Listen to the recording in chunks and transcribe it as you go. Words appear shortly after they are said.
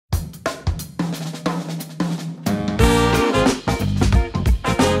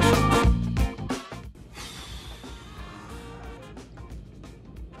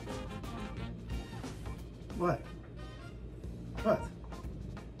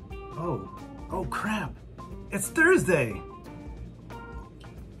Oh crap. It's Thursday.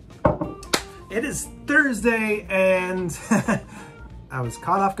 It is Thursday and I was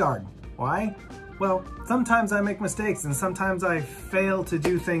caught off guard. Why? Well, sometimes I make mistakes and sometimes I fail to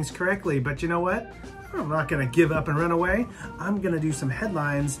do things correctly, but you know what? I'm not gonna give up and run away. I'm gonna do some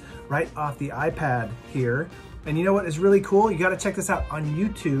headlines right off the iPad here. And you know what is really cool? You gotta check this out on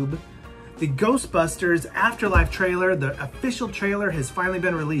YouTube. The Ghostbusters Afterlife trailer, the official trailer, has finally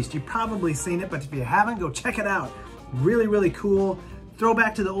been released. You've probably seen it, but if you haven't, go check it out. Really, really cool.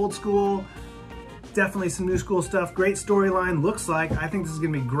 Throwback to the old school. Definitely some new school stuff. Great storyline, looks like. I think this is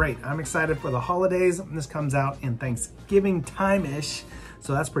gonna be great. I'm excited for the holidays. This comes out in Thanksgiving time-ish,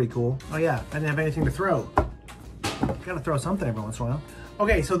 so that's pretty cool. Oh yeah, I didn't have anything to throw. Gotta throw something every once in a while.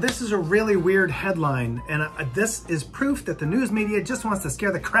 Okay, so this is a really weird headline, and this is proof that the news media just wants to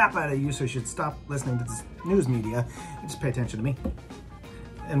scare the crap out of you, so you should stop listening to this news media and just pay attention to me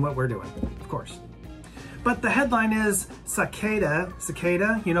and what we're doing, of course. But the headline is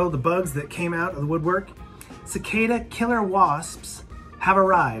cicada, you know, the bugs that came out of the woodwork. Cicada killer wasps have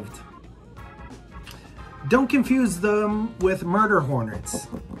arrived. Don't confuse them with murder hornets.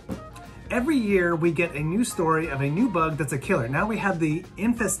 Every year we get a new story of a new bug that's a killer. Now we have the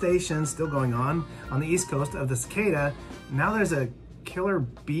infestation still going on the East Coast of the cicada. Now there's a killer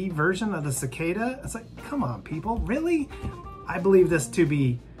bee version of the cicada. It's like, come on people, really? I believe this to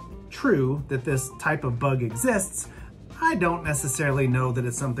be true, that this type of bug exists. I don't necessarily know that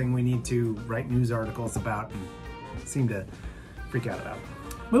it's something we need to write news articles about and seem to freak out about.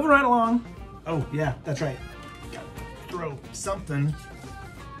 Moving right along. Oh yeah, that's right. Gotta throw something.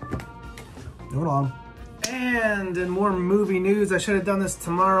 Moving along. And in more movie news, I should have done this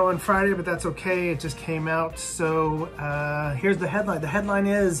tomorrow on Friday, but that's okay. It just came out. So here's the headline. The headline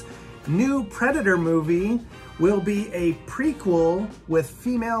is, new Predator movie will be a prequel with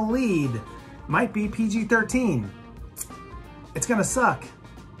female lead. Might be PG-13. It's gonna suck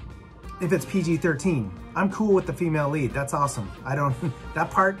if it's PG-13. I'm cool with the female lead. That's awesome.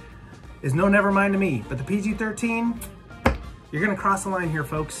 That part is no never mind to me. But the PG-13, you're gonna cross the line here,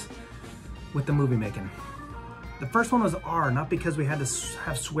 folks, with the movie making. The first one was R, not because we had to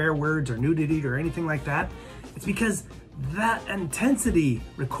have swear words or nudity or anything like that. It's because that intensity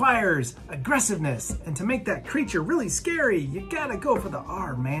requires aggressiveness, and to make that creature really scary, you gotta go for the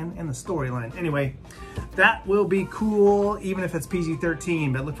R, man, in the storyline. Anyway, that will be cool, even if it's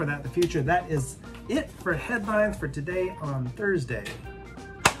PG-13, but look for that in the future. That is it for headlines for today on Thursday.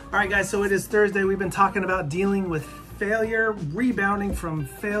 All right, guys, so it is Thursday. We've been talking about dealing with failure, rebounding from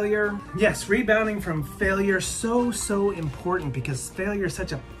failure. Yes, rebounding from failure, so important, because failure is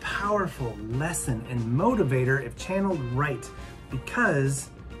such a powerful lesson and motivator if channeled right, because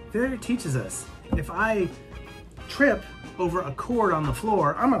failure teaches us. If I trip over a cord on the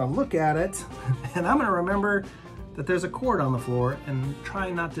floor, I'm gonna look at it and I'm gonna remember that there's a cord on the floor and try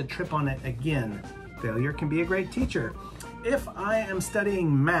not to trip on it again. Failure can be a great teacher. If I am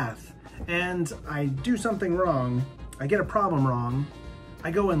studying math and I do something wrong, I get a problem wrong, I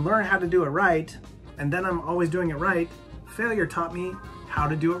go and learn how to do it right, and then I'm always doing it right. Failure taught me how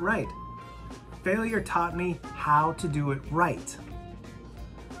to do it right. Failure taught me how to do it right.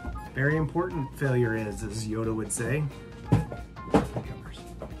 Very important failure is, as Yoda would say.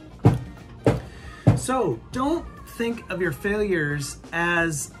 So don't think of your failures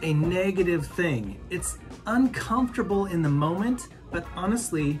as a negative thing. It's uncomfortable in the moment, but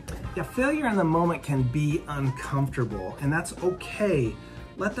honestly, yeah, failure in the moment can be uncomfortable, and that's okay.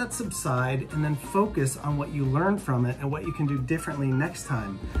 Let that subside and then focus on what you learned from it and what you can do differently next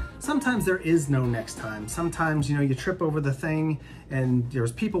time. Sometimes there is no next time. Sometimes, you know, you trip over the thing and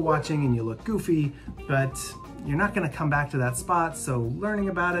there's people watching and you look goofy, but you're not gonna come back to that spot, so learning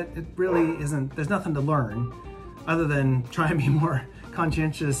about it, it really isn't, there's nothing to learn other than try and be more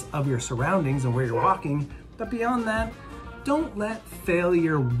conscientious of your surroundings and where you're walking. But beyond that, don't let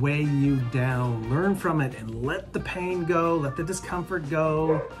failure weigh you down. Learn from it and let the pain go, let the discomfort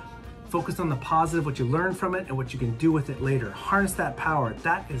go. Focus on the positive, what you learn from it and what you can do with it later. Harness that power.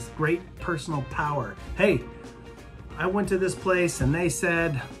 That is great personal power. Hey, I went to this place and they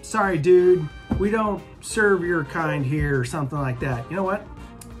said, sorry dude, we don't serve your kind here, or something like that. You know what?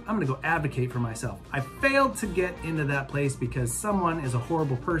 I'm gonna go advocate for myself. I failed to get into that place because someone is a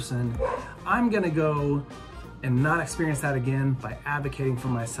horrible person. I'm gonna go and not experience that again by advocating for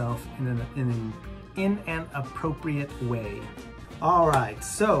myself in an appropriate way. All right,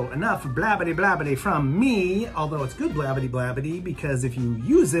 so enough blabbity blabbity from me, although it's good blabbity blabbity because if you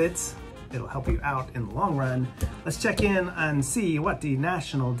use it, it'll help you out in the long run. Let's check in and see what the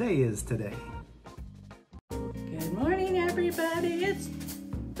national day is today. Good morning, everybody. It's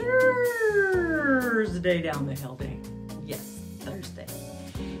Thursday down the hill day. Yes, Thursday.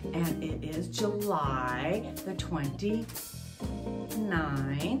 And it is July the 29th.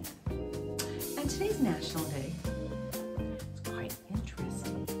 And today's National Day. It's quite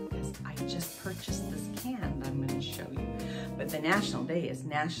interesting because I just purchased this can that I'm going to show you. But the National Day is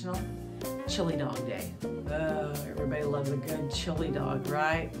National Chili Dog Day. Oh, everybody loves a good chili dog,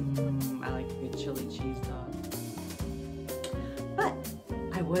 right? I like a good chili cheese dog. But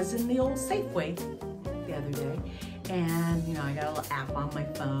I was in the old Safeway the other day, and you know, I got a little app on my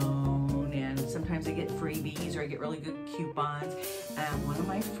phone, and sometimes I get freebies or I get really good coupons. And one of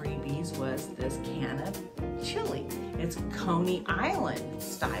my freebies was this can of chili. It's Coney Island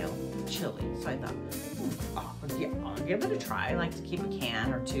style chili. So I thought, yeah, I'll give it a try. I like to keep a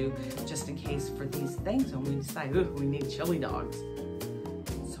can or two just in case for these things when we decide, ooh, we need chili dogs.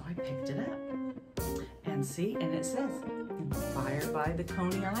 So I picked it up. And see, and it says, inspired by the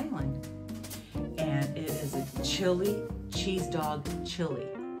Coney Island. And it is a chili cheese dog chili.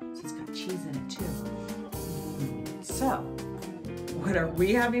 So it's got cheese in it too. So, what are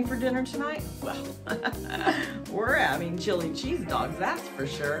we having for dinner tonight? Well, we're having chili cheese dogs, that's for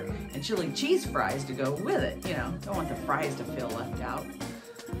sure. And chili cheese fries to go with it. You know, don't want the fries to feel left out.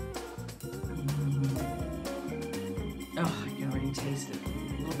 Oh, I can already taste it. A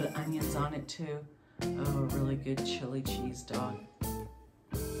little bit of onions on it too. Oh, really good chili cheese dog.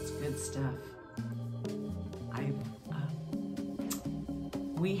 It's good stuff.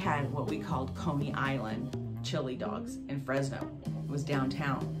 We had what we called Coney Island chili dogs in Fresno. It was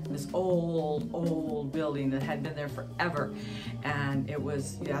downtown. This old building that had been there forever. And it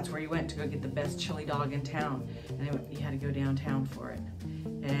was, that's where you went to go get the best chili dog in town. And you had to go downtown for it.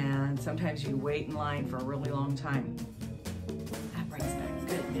 And sometimes you wait in line for a really long time. That brings back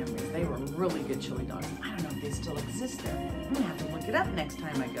good memories. They were really good chili dogs. I don't know if they still exist there. I'm gonna have to look it up next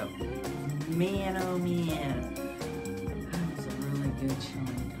time I go. Man, oh man. That was a really good chili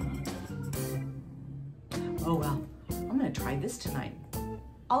dog. Oh well, I'm gonna try this tonight.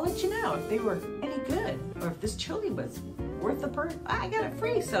 I'll let you know if they were any good or if this chili was worth the price. I got it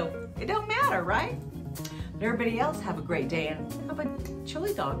free, so it don't matter, right? But everybody else have a great day and have a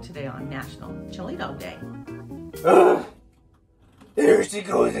chili dog today on National Chili Dog Day. There she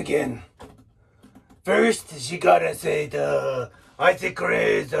goes again. First, she gotta say the ice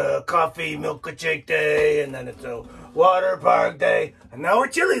cream, coffee, milkshake day, and then it's a water park day, and now a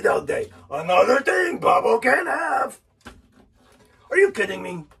chili dog day. Another thing Bobo can have. Are you kidding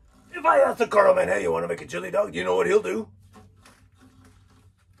me? If I ask the Carl man, hey, you want to make a chili dog? You know what he'll do?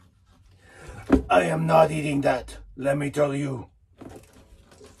 I am not eating that, let me tell you.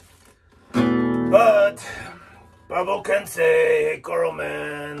 But Bobo can say, hey, Carl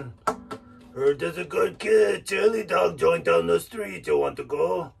man, heard there's a good kid chili dog joint down the street. You want to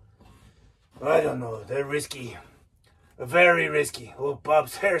go? I don't know. They're risky. Very risky. Oh,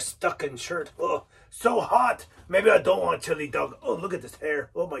 Bob's hair stuck in shirt. Oh, so hot. Maybe I don't want chili dog. Oh, look at this hair.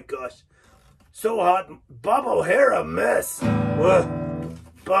 Oh my gosh. So hot. Bobo hair a mess. Whoa.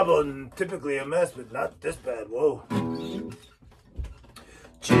 Bobo typically a mess, but not this bad. Whoa.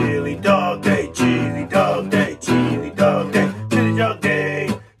 Chili dog day, chili dog day, chili dog day, chili dog day,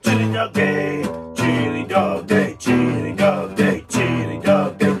 chili dog day, chili dog day, chili dog day, chili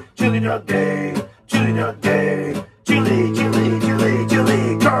dog day, chili dog day, chili dog day, chili, chili, chili,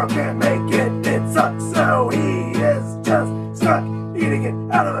 chili. Carl can't make it, it sucks, so he is just stuck eating it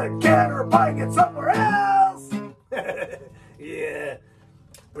out of a can or buying it somewhere else. Yeah,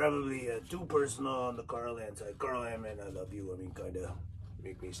 probably too personal on the Carl Ann side. Carl Ann, man, I love you. I mean, kind of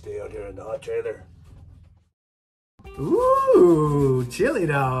make me stay out here in the hot trailer. Ooh, chili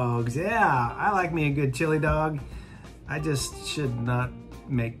dogs. Yeah, I like me a good chili dog. I just should not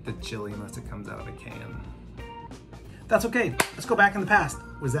make the chili unless it comes out of a can. That's okay. Let's go back in the past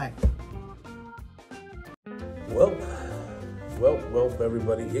with Zach. Well,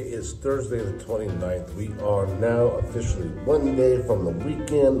 everybody, it is Thursday the 29th. We are now officially one day from the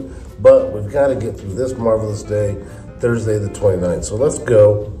weekend, but we've got to get through this marvelous day, Thursday the 29th. So let's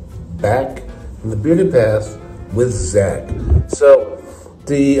go back in the beauty past with Zach. So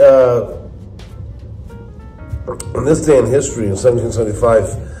on this day in history, in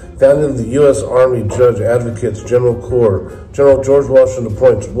 1775, founded in the U.S. Army Judge Advocates General Corps, General George Washington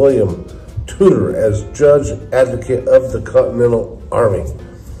appoints William Tudor as Judge Advocate of the Continental Army.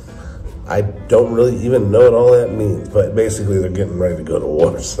 I don't really even know what all that means, but basically they're getting ready to go to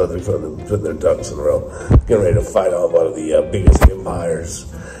war, so they're putting their ducks in a row, getting ready to fight on one of the biggest empires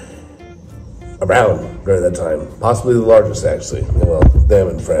around during that time, possibly the largest actually. Well, them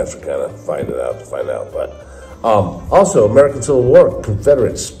and France are kind of find out, but Also, American Civil War,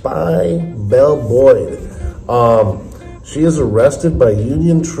 Confederate spy Belle Boyd. She is arrested by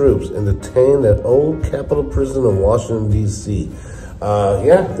Union troops and detained at Old Capitol Prison in Washington, D.C.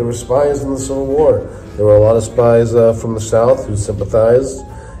 Yeah, there were spies in the Civil War. There were a lot of spies from the South who sympathized,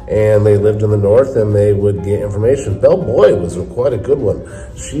 and they lived in the North, and they would get information. Belle Boyd was quite a good one.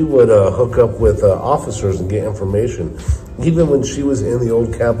 She would hook up with officers and get information. Even when she was in the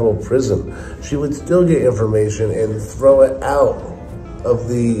Old Capitol Prison, she would still get information and throw it out of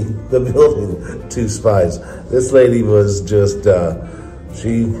the building to spies. This lady was just,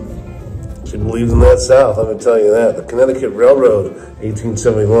 she believed in that South, I'm going to tell you that. The Connecticut Railroad,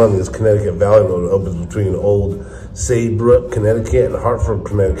 1871, this Connecticut Valley Road opens between Old Saybrook, Connecticut, and Hartford,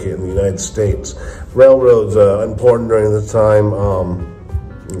 Connecticut in the United States. Railroads, important during this time,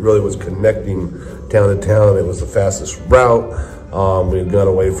 it really was connecting town to town. It was the fastest route. We had gone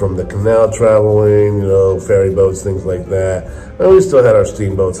away from the canal traveling, you know, ferry boats, things like that. And we still had our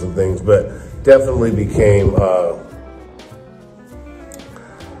steamboats and things, but definitely became,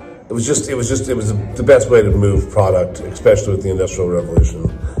 it was the best way to move product, especially with the Industrial Revolution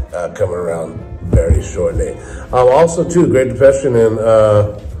coming around very shortly. Also, too, Great Depression in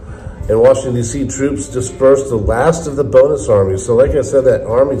Washington, D.C., troops dispersed the last of the bonus armies. So like I said, that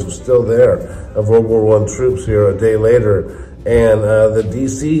armies were still there of World War I troops here a day later. And the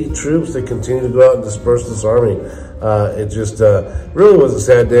D.C. troops, they continued to go out and disperse this army. It just really was a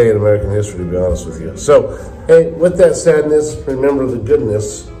sad day in American history, to be honest with you. So, hey, with that sadness, remember the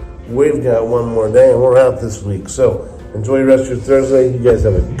goodness. We've got one more day, and we're out this week. So, enjoy the rest of your Thursday. You guys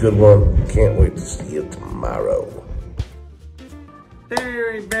have a good one. Can't wait to see you tomorrow.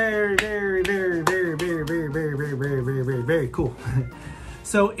 Very, very, very, very, very, very, very, very, very, very, very, very, very cool.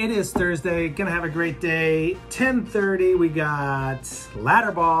 So it is Thursday, gonna have a great day. 10:30, we got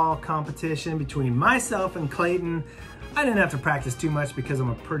ladder ball competition between myself and Clayton. I didn't have to practice too much because I'm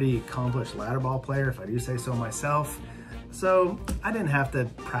a pretty accomplished ladder ball player, if I do say so myself. So I didn't have to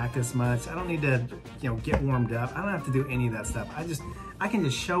practice much. I don't need to, get warmed up. I don't have to do any of that stuff. I can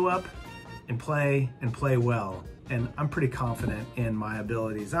just show up and play well. And I'm pretty confident in my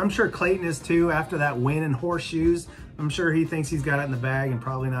abilities. I'm sure Clayton is too after that win in horseshoes. I'm sure he thinks he's got it in the bag and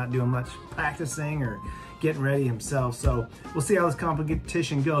probably not doing much practicing or getting ready himself. So we'll see how this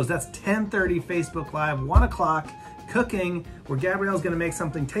competition goes. That's 10:30 Facebook Live, 1 o'clock, cooking, where Gabrielle's gonna make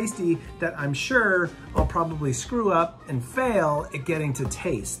something tasty that I'm sure I'll probably screw up and fail at getting to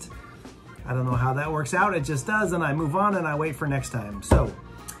taste. I don't know how that works out. It just does, and I move on and I wait for next time. So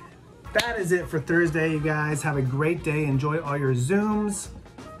that is it for Thursday, you guys. Have a great day. Enjoy all your Zooms.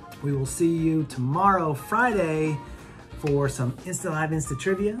 We will see you tomorrow, Friday, for some Insta Live Insta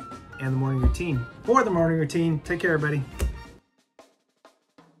Trivia and the morning routine. For the morning routine, take care, everybody.